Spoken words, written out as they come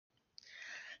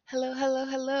Hello, hello,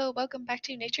 hello. Welcome back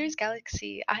to Nature's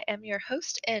Galaxy. I am your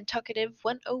host and talkative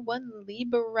 101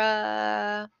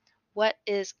 Libra. What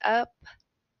is up,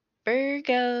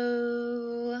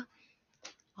 Virgo?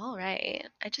 All right.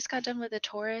 I just got done with a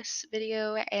Taurus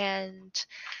video and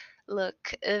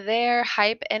look, their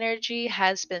hype energy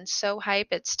has been so hype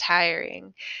it's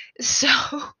tiring. So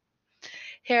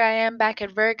here I am back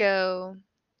at Virgo,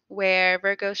 where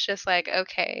Virgo's just like,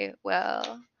 okay,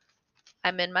 well,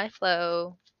 I'm in my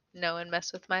flow. No one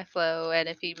mess with my flow, and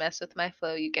if you mess with my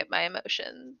flow, you get my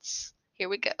emotions. Here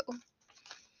we go.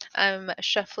 I'm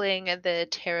shuffling the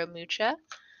Tarot Mucha,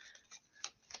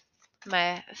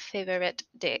 my favorite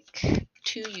deck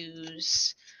to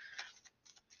use,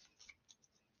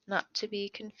 not to be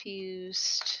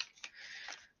confused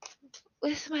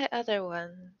with my other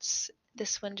ones.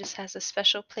 This one just has a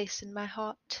special place in my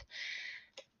heart.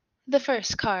 The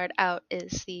first card out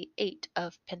is the Eight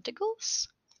of Pentacles.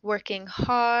 Working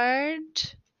hard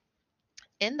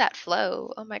in that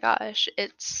flow. Oh my gosh,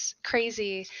 it's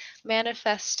crazy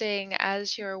manifesting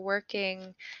as you're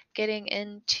working, getting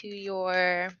into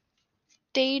your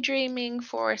daydreaming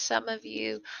for some of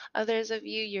you, others of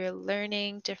you, you're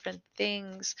learning different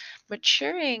things,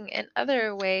 maturing in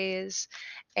other ways,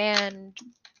 and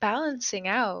balancing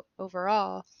out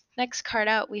overall. Next card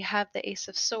out, we have the Ace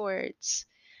of Swords.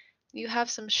 You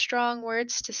have some strong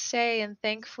words to say, and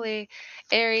thankfully,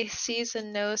 Aries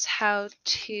season knows how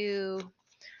to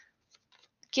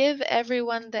give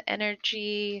everyone the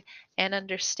energy and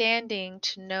understanding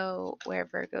to know where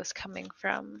Virgo's coming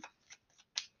from.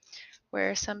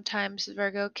 Where sometimes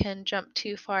Virgo can jump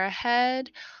too far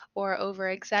ahead or over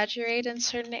exaggerate in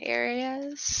certain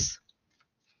areas.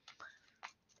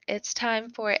 It's time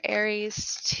for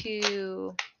Aries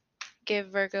to give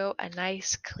Virgo a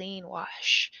nice clean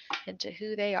wash into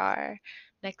who they are.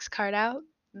 Next card out,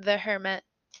 the Hermit.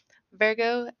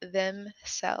 Virgo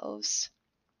themselves.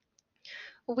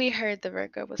 We heard the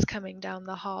Virgo was coming down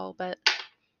the hall, but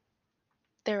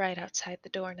they're right outside the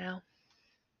door now.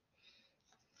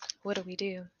 What do we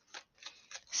do?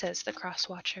 Says the cross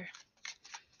watcher.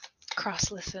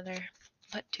 Cross listener.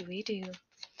 What do we do?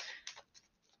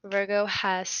 Virgo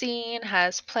has seen,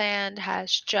 has planned,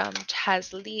 has jumped,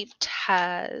 has leaped,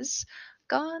 has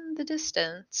gone the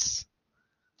distance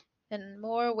in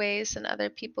more ways than other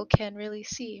people can really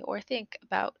see or think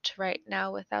about right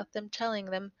now without them telling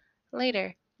them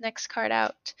later. Next card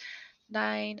out,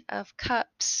 Nine of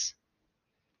Cups.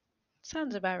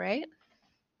 Sounds about right.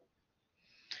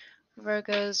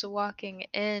 Virgo's walking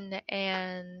in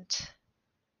and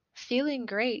feeling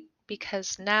great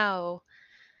because now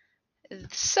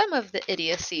some of the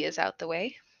idiocy is out the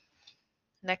way.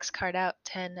 Next card out,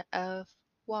 Ten of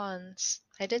Wands.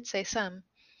 I did say some,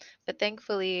 but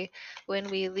thankfully, when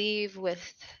we leave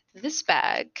with this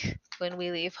bag, when we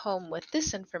leave home with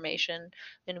this information,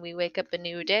 when we wake up a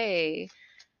new day,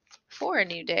 for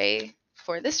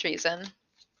this reason,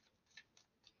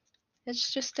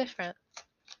 it's just different.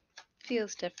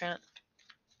 Feels different.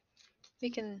 We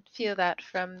can feel that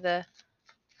from the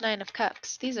Nine of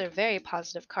Cups. These are very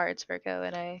positive cards, Virgo,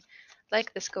 and I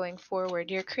like this going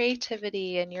forward. Your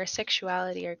creativity and your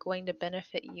sexuality are going to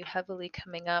benefit you heavily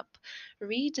coming up.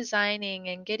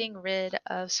 Redesigning and getting rid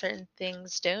of certain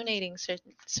things, donating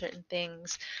certain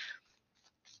things,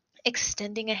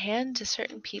 extending a hand to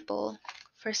certain people.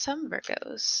 For some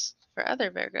Virgos, for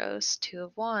other Virgos, Two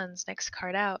of Wands, next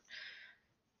card out.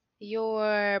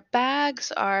 Your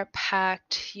bags are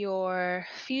packed. Your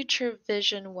future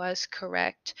vision was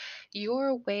correct.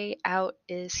 Your way out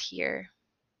is here.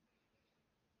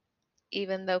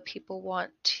 Even though people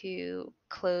want to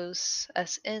close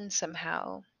us in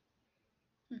somehow,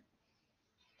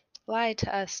 lie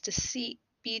to us, deceit,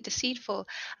 be deceitful.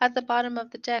 At the bottom of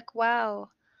the deck, wow,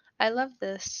 I love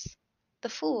this. The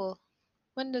Fool.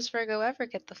 When does Virgo ever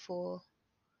get the Fool?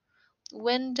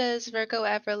 When does Virgo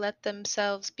ever let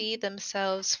themselves be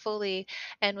themselves fully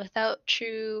and without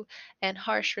true and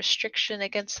harsh restriction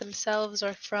against themselves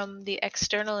or from the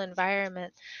external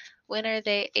environment? When are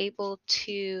they able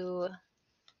to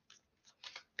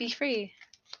be free?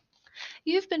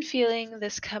 You've been feeling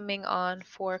this coming on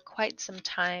for quite some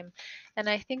time, and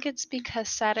I think it's because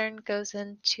Saturn goes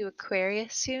into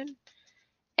Aquarius soon.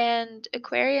 And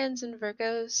Aquarians and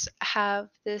Virgos have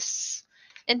this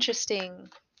interesting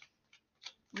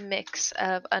mix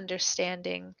of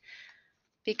understanding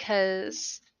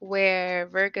because where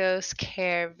Virgos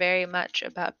care very much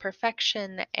about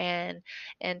perfection and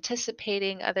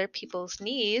anticipating other people's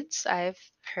needs, I've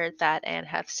heard that and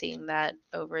have seen that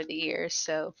over the years,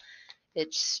 so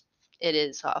it's it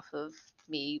is off of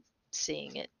me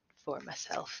seeing it for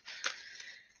myself.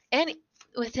 And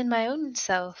within my own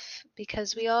self,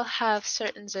 because we all have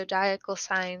certain zodiacal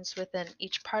signs within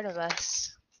each part of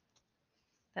us.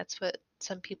 That's what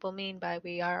some people mean by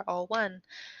we are all one,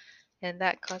 and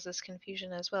that causes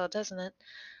confusion as well, doesn't it?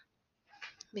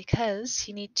 Because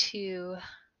you need to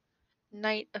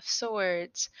Knight of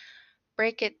Swords,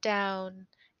 break it down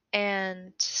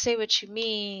and say what you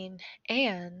mean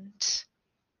and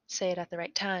say it at the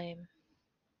right time.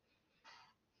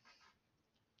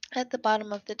 At the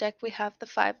bottom of the deck, we have the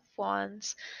Five of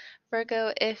Wands.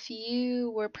 Virgo, if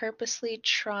you were purposely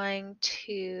trying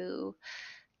to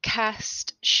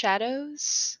cast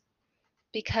shadows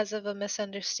because of a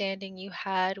misunderstanding you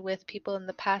had with people in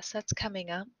the past, that's coming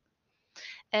up.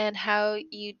 And how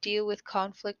you deal with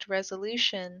conflict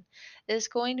resolution is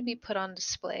going to be put on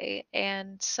display.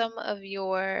 And some of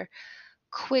your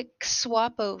quick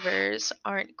swap overs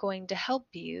aren't going to help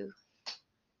you.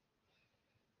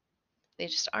 They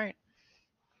just aren't.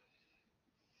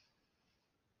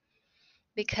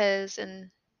 Because,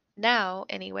 and now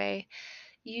anyway,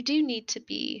 you do need to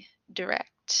be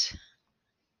direct.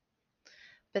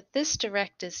 But this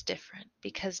direct is different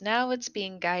because now it's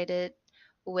being guided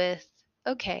with,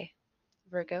 okay,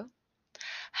 Virgo,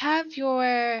 have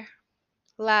your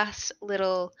last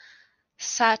little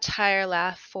satire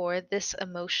laugh for this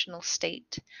emotional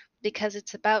state because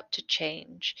it's about to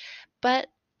change, but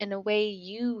in a way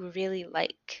you really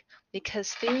like.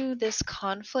 Because through this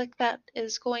conflict that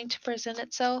is going to present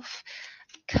itself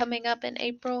coming up in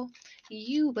April,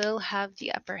 you will have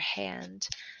the upper hand.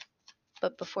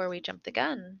 But before we jump the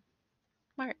gun,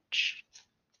 March.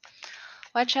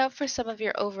 Watch out for some of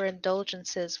your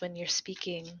overindulgences when you're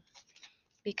speaking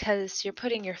because you're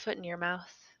putting your foot in your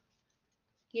mouth.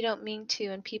 You don't mean to,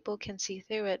 and people can see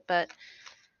through it, but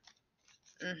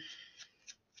mm,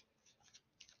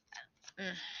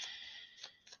 mm,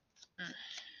 mm.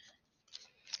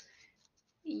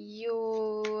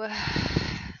 You.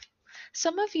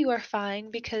 Some of you are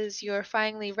fine because you're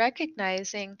finally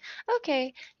recognizing,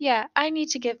 okay, yeah, I need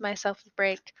to give myself a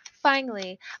break.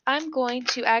 Finally, I'm going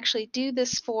to actually do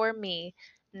this for me.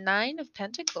 Nine of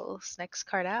Pentacles, next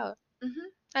card out.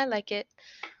 I like it.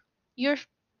 You're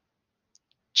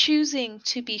choosing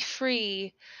to be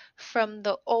free from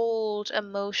the old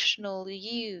emotional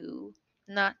you.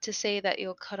 Not to say that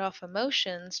you'll cut off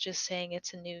emotions, just saying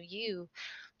it's a new you.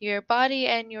 Your body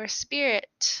and your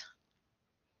spirit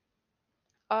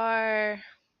are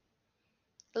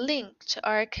linked,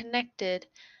 are connected,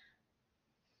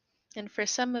 and for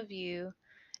some of you,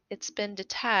 it's been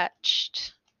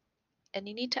detached. And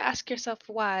you need to ask yourself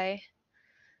why.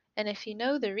 And if you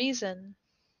know the reason,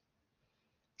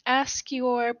 ask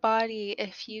your body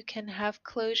if you can have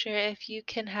closure, if you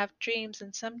can have dreams,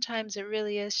 and sometimes it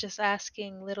really is just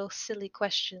asking little silly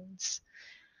questions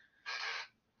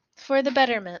for the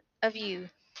betterment of you.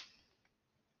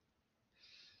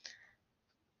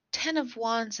 Ten of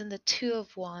Wands and the Two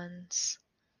of Wands.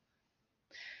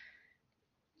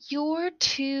 Your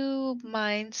two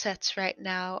mindsets right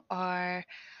now are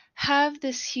have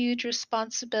this huge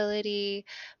responsibility,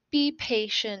 be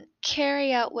patient,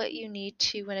 carry out what you need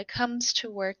to when it comes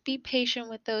to work, be patient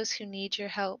with those who need your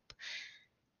help.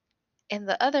 And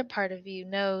the other part of you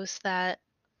knows that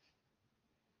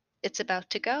it's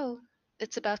about to go.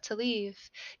 It's about to leave.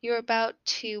 You're about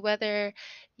to, whether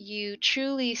you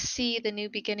truly see the new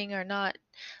beginning or not,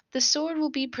 the sword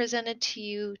will be presented to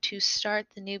you to start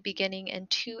the new beginning in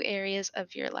two areas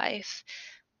of your life,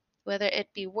 whether it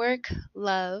be work,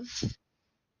 love.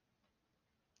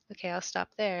 Okay, I'll stop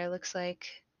there. It looks like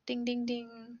ding, ding,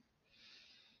 ding.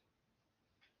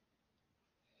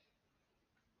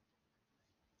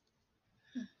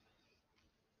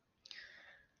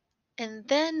 And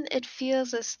then it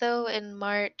feels as though in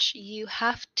March you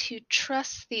have to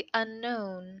trust the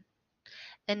unknown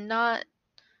and not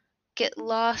get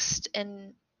lost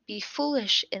and be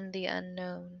foolish in the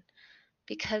unknown,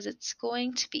 because it's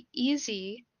going to be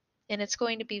easy, and it's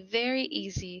going to be very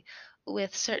easy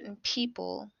with certain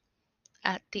people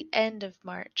at the end of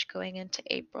March going into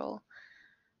April.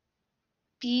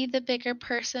 Be the bigger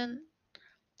person,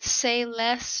 say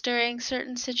less during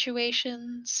certain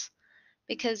situations,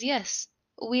 because yes,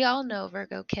 we all know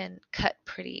Virgo can cut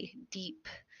pretty deep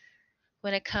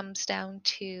when it comes down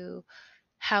to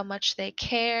how much they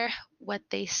care, what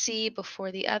they see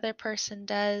before the other person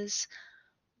does.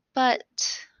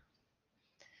 But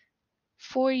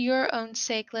for your own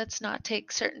sake, let's not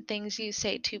take certain things you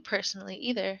say too personally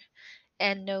either,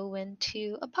 and know when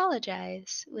to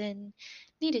apologize when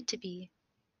needed to be.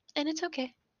 And it's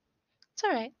okay. It's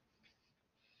alright.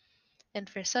 And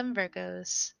for some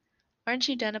Virgos, aren't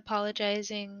you done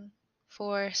apologizing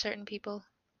for certain people?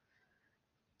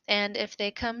 And if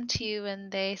they come to you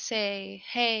and they say,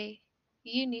 hey,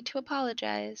 you need to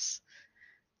apologize,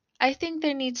 I think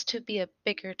there needs to be a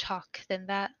bigger talk than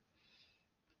that,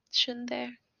 shouldn't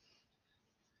there?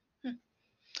 Hmm.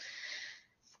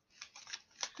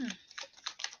 Hmm.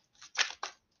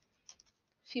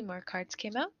 A few more cards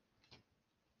came out.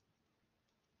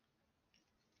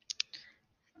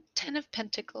 Ten of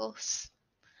Pentacles,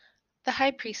 the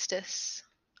High Priestess,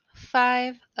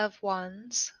 Five of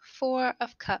Wands, Four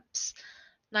of Cups,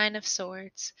 Nine of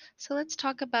Swords. So let's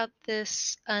talk about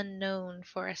this unknown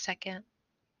for a second.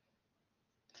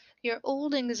 Your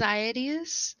old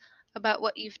anxieties about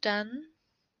what you've done,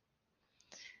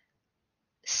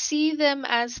 see them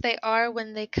as they are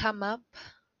when they come up,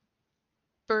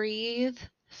 breathe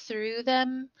through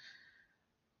them,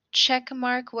 check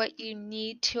mark what you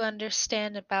need to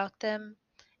understand about them,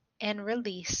 and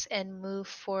release and move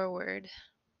forward.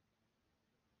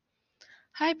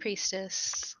 High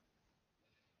Priestess,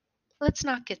 let's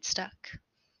not get stuck.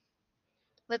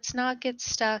 Let's not get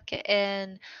stuck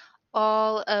in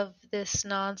all of this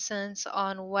nonsense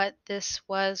on what this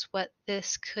was, what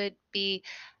this could be.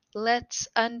 Let's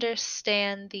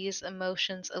understand these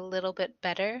emotions a little bit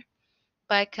better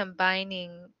by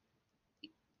combining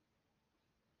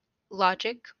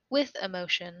logic with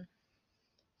emotion.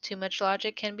 Too much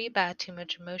logic can be bad, too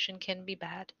much emotion can be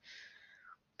bad.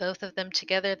 Both of them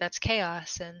together, that's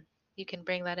chaos, and you can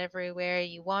bring that everywhere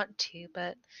you want to,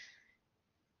 but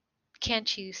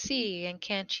can't you see and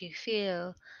can't you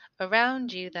feel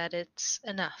around you that it's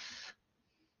enough?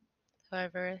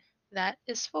 However, that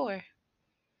is for.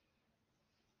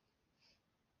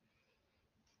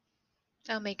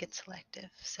 I'll make it selective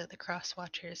so the cross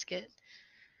watchers get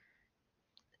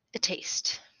a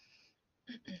taste.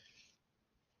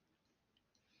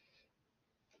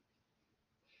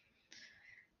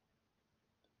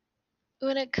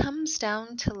 When it comes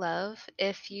down to love,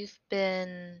 if you've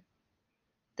been,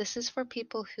 this is for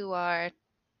people who are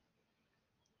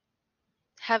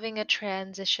having a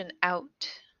transition out,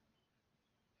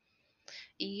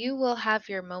 you will have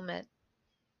your moment.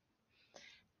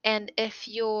 And if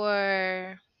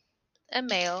you're a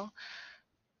male,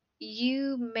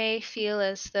 you may feel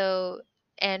as though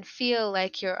and feel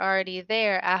like you're already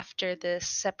there after this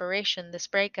separation, this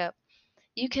breakup.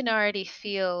 You can already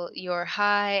feel your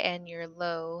high and your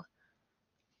low.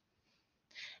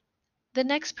 The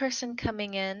next person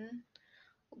coming in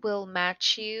will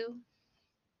match you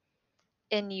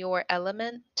in your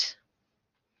element,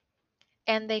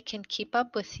 and they can keep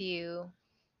up with you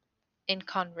in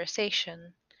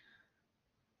conversation.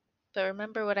 But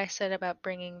remember what I said about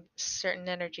bringing certain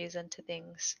energies into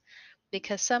things.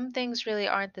 Because some things really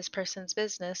aren't this person's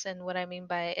business. And what I mean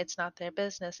by it's not their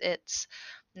business, it's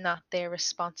not their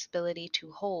responsibility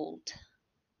to hold.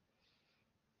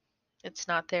 It's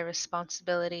not their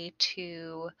responsibility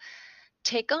to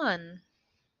take on.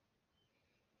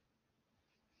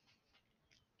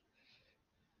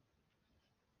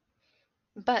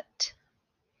 But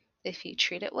if you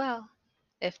treat it well,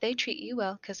 if they treat you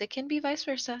well, because it can be vice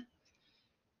versa,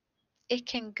 it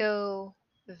can go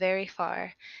very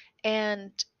far.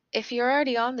 And if you're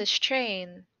already on this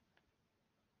train,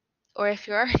 or if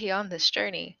you're already on this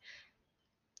journey,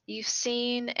 you've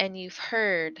seen and you've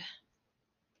heard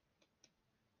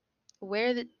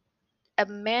where a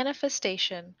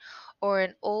manifestation or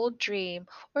an old dream,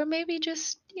 or maybe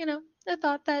just, a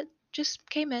thought that just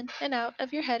came in and out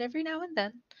of your head every now and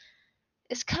then,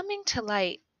 is coming to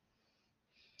light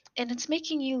and it's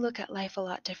making you look at life a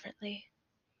lot differently.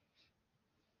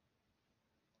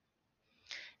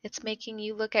 It's making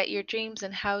you look at your dreams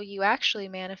and how you actually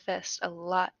manifest a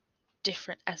lot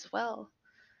different as well.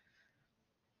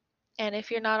 And if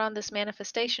you're not on this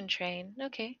manifestation train,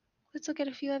 okay, let's look at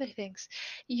a few other things.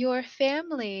 Your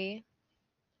family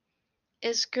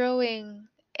is growing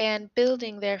and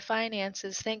building their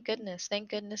finances. Thank goodness, thank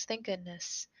goodness, thank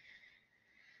goodness.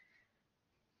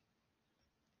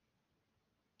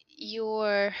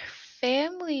 Your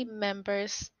family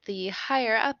members, the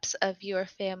higher ups of your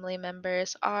family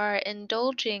members, are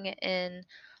indulging in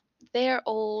their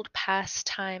old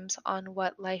pastimes on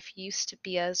what life used to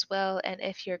be as well. And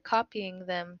if you're copying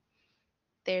them,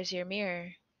 there's your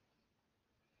mirror.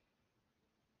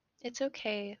 It's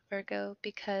okay, Virgo,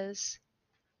 because,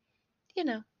 you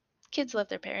know, kids love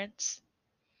their parents.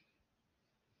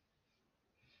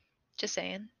 Just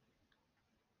saying.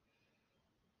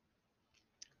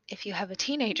 If you have a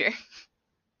teenager,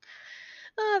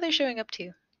 they're showing up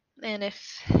too. And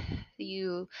if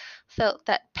you felt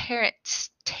that parent's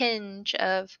tinge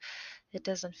of it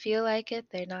doesn't feel like it,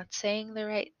 they're not saying the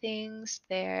right things,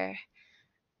 they're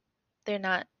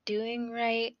not doing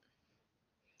right,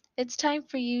 It's time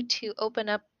for you to open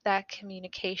up that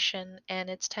communication, and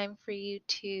it's time for you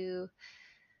to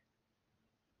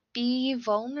be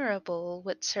vulnerable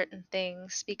with certain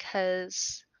things,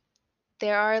 because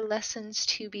there are lessons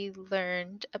to be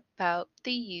learned about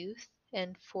the youth,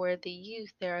 and for the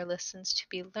youth, there are lessons to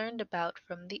be learned about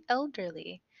from the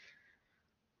elderly,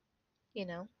 you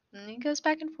know? And it goes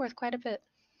back and forth quite a bit.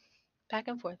 Back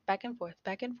and forth, back and forth,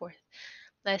 back and forth.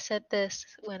 I said this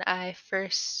when I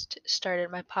first started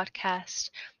my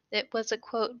podcast. It was a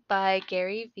quote by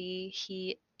Gary Vee.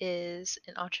 He is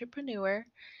an entrepreneur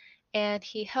and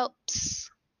he helps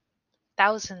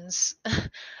thousands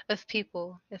of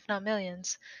people, if not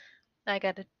millions. I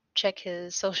got to check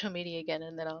his social media again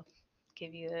and then I'll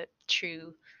give you a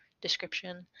true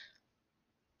description.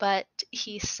 But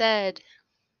he said,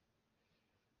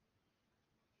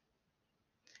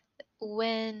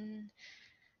 when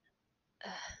uh,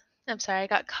 I'm sorry, I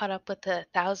got caught up with the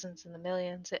thousands and the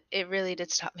millions. It really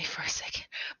did stop me for a second.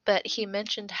 But he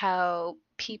mentioned how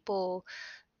people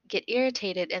get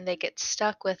irritated and they get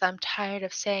stuck with, I'm tired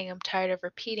of saying, I'm tired of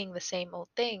repeating the same old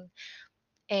thing.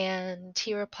 And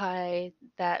he replied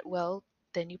that, well,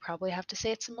 then you probably have to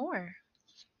say it some more.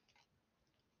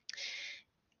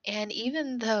 And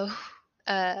even though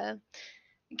uh,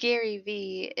 Gary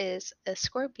Vee is a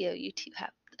Scorpio, you two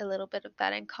have a little bit of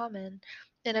that in common.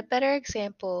 And a better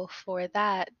example for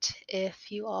that,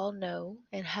 if you all know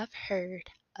and have heard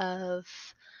of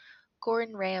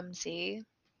Gordon Ramsay,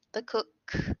 the cook.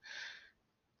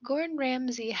 Gordon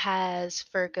Ramsay has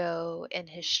Virgo in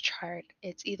his chart.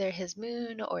 It's either his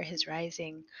moon or his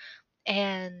rising.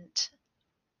 And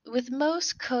with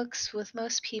most cooks, with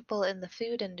most people in the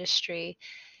food industry,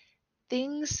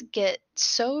 things get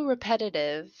so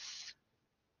repetitive,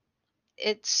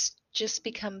 it's just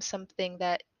become something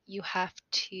that you have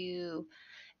to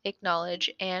acknowledge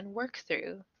and work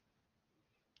through.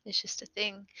 It's just a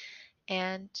thing.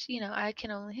 And, I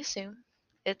can only assume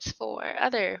it's for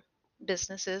other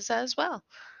businesses as well.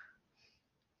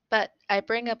 But I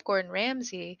bring up Gordon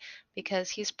Ramsay because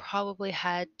he's probably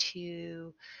had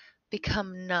to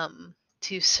become numb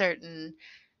to certain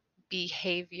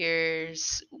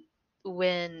behaviors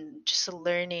when just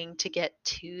learning to get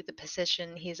to the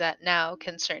position he's at now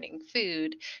concerning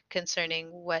food,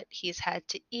 concerning what he's had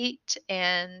to eat,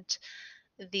 and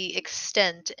the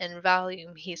extent and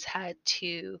volume he's had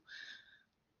to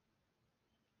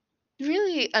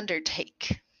really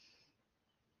undertake.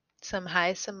 Some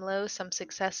highs, some lows, some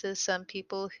successes, some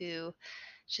people who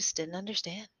just didn't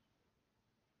understand.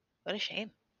 What a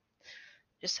shame.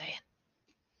 Just saying.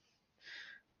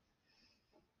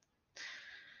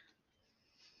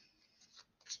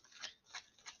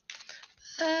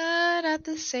 But at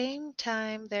the same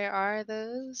time, there are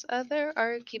those other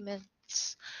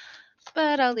arguments.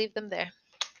 But I'll leave them there.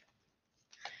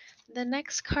 The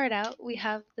next card out, we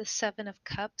have the Seven of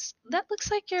Cups. That looks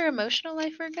like your emotional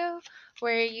life, Virgo,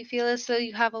 where you feel as though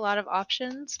you have a lot of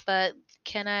options, but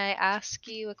can I ask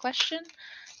you a question?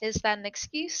 Is that an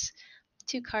excuse?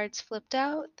 Two cards flipped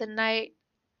out, the Knight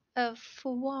of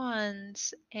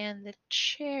Wands and the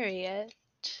Chariot.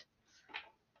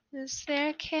 Is there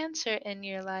a Cancer in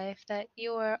your life that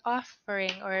you are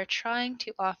offering or trying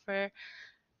to offer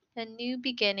a new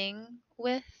beginning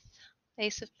with?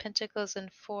 Ace of Pentacles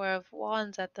and Four of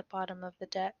Wands at the bottom of the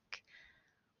deck.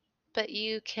 But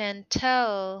you can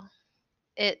tell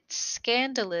it's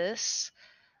scandalous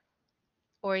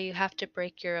or you have to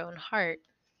break your own heart.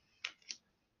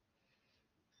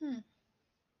 Hmm.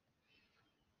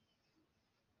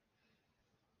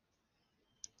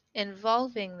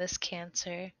 Involving this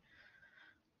Cancer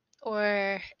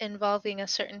or involving a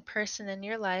certain person in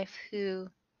your life who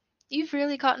you've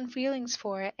really gotten feelings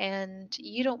for and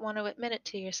you don't want to admit it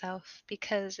to yourself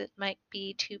because it might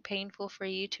be too painful for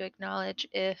you to acknowledge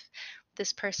if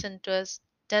this person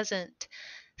doesn't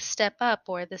step up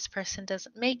or this person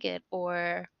doesn't make it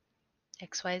or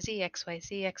XYZ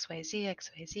XYZ XYZ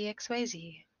XYZ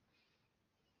XYZ.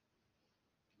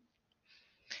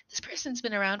 This person's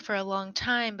been around for a long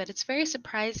time, but it's very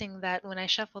surprising that when I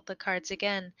shuffled the cards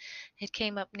again, it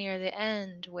came up near the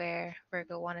end where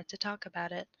Virgo wanted to talk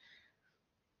about it.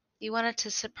 You wanted to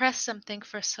suppress something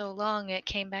for so long, it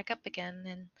came back up again.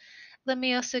 And let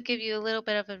me also give you a little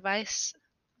bit of advice,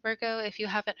 Virgo, if you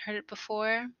haven't heard it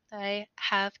before. I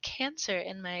have Cancer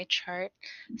in my chart,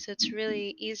 so it's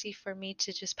really easy for me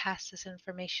to just pass this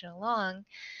information along.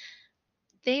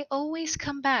 They always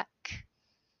come back.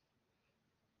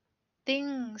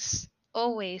 Things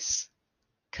always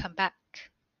come back.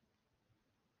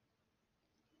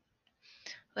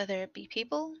 Whether it be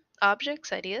people,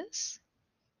 objects, ideas,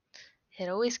 it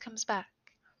always comes back.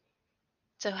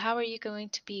 So, how are you going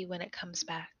to be when it comes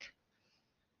back?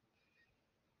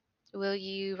 Will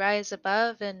you rise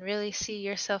above and really see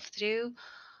yourself through?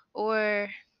 Or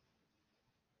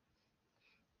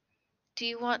do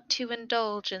you want to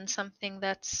indulge in something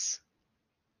that's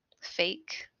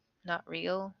fake, not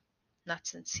real, not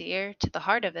sincere to the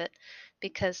heart of it,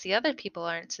 because the other people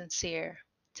aren't sincere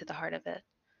to the heart of it?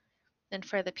 And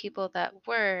for the people that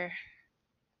were,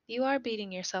 you are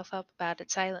beating yourself up about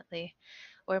it silently.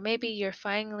 Or maybe you're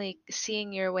finally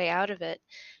seeing your way out of it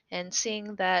and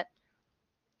seeing that,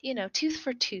 tooth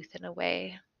for tooth in a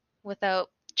way,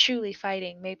 without truly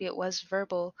fighting. Maybe it was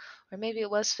verbal, or maybe it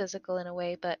was physical in a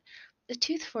way, but a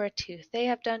tooth for a tooth. They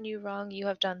have done you wrong, you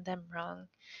have done them wrong.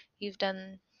 You've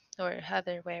done, or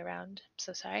other way around,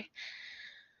 so sorry.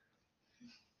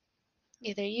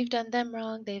 Either you've done them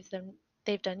wrong, they've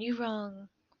done you wrong.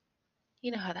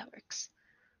 You know how that works.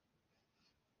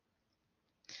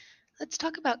 Let's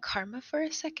talk about karma for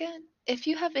a second. If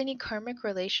you have any karmic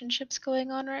relationships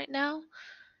going on right now,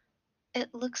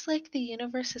 it looks like the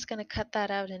universe is going to cut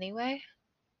that out anyway.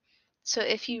 So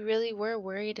if you really were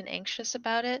worried and anxious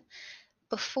about it,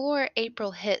 before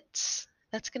April hits,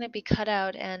 that's going to be cut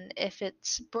out. And if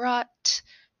it's brought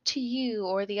to you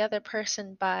or the other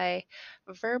person by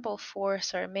verbal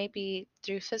force or maybe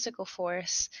through physical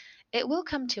force, it will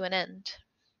come to an end.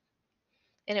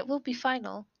 And it will be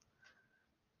final.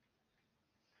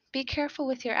 Be careful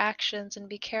with your actions and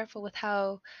be careful with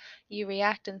how you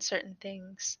react in certain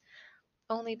things.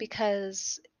 Only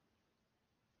because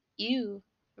you,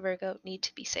 Virgo, need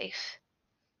to be safe.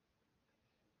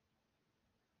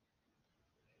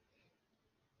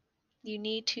 You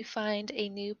need to find a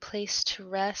new place to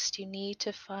rest. You need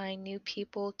to find new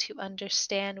people to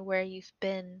understand where you've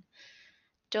been.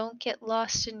 Don't get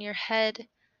lost in your head.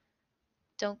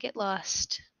 Don't get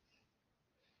lost.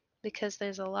 Because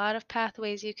there's a lot of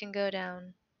pathways you can go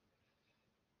down.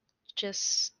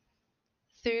 Just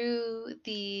through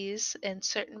these and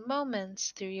certain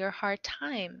moments, through your hard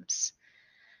times,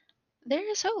 there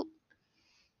is hope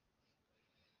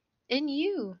in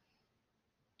you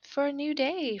for a new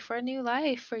day, for a new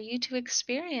life, for you to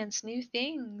experience new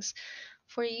things,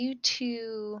 for you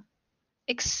to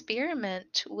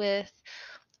experiment with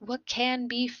what can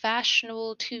be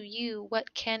fashionable to you,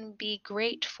 what can be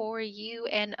great for you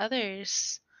and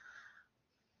others.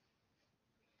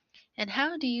 And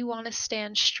how do you want to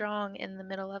stand strong in the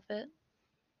middle of it?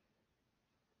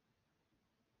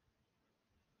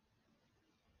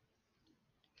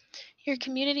 Your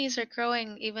communities are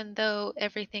growing even though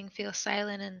everything feels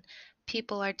silent and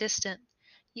people are distant.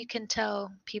 You can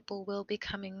tell people will be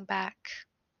coming back,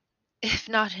 if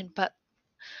not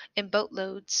in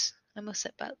boatloads. I almost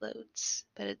said buttloads,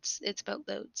 but it's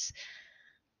boatloads.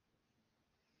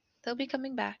 They'll be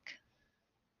coming back.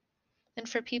 And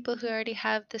for people who already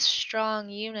have this strong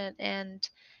unit and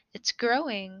it's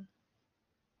growing,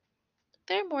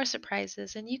 there are more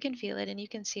surprises and you can feel it and you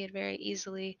can see it very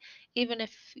easily. Even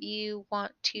if you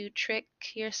want to trick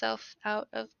yourself out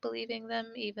of believing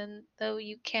them, even though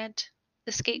you can't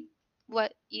escape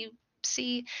what you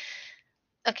see.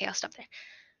 Okay, I'll stop there.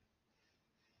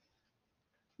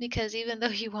 Because even though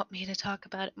you want me to talk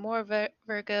about it more,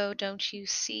 Virgo, don't you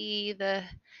see the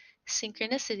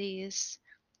synchronicities?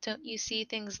 Don't you see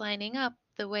things lining up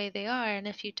the way they are? And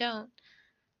if you don't,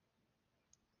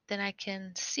 then I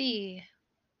can see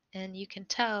and you can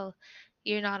tell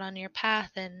you're not on your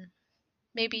path, and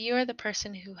maybe you're the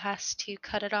person who has to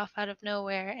cut it off out of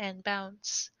nowhere and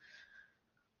bounce.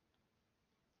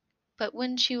 But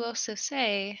wouldn't you also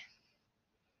say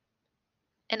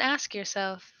and ask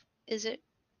yourself, is it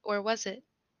or was it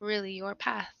really your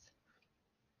path?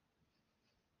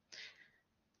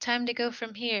 Time to go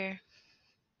from here.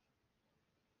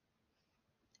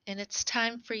 And it's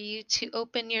time for you to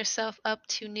open yourself up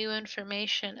to new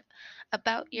information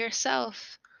about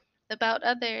yourself, about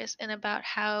others, and about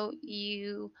how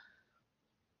you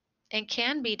and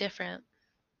can be different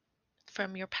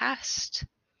from your past.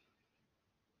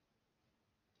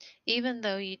 Even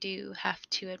though you do have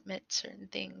to admit certain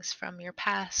things from your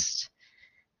past.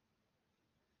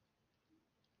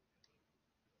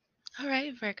 All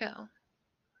right, Virgo.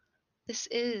 This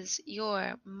is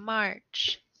your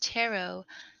March tarot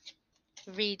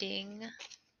reading.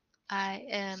 I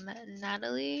am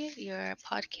Natalie, your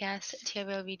podcast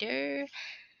tarot reader,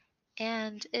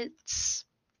 and it's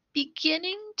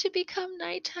beginning to become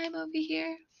nighttime over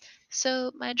here.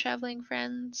 So, my traveling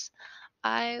friends,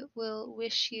 I will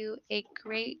wish you a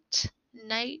great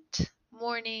night,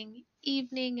 morning,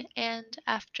 evening, and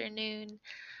afternoon.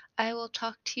 I will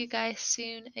talk to you guys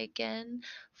soon again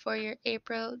for your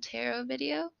April tarot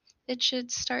video. It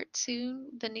should start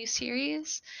soon, the new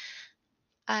series.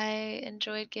 I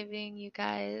enjoyed giving you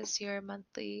guys your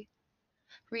monthly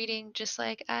reading just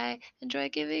like I enjoy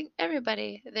giving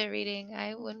everybody their reading.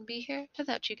 I wouldn't be here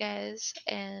without you guys.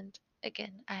 And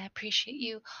again, I appreciate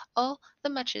you all the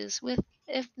muches with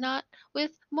if not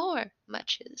with more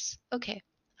muches. Okay,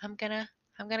 I'm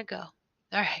gonna go.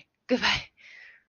 All right. Goodbye.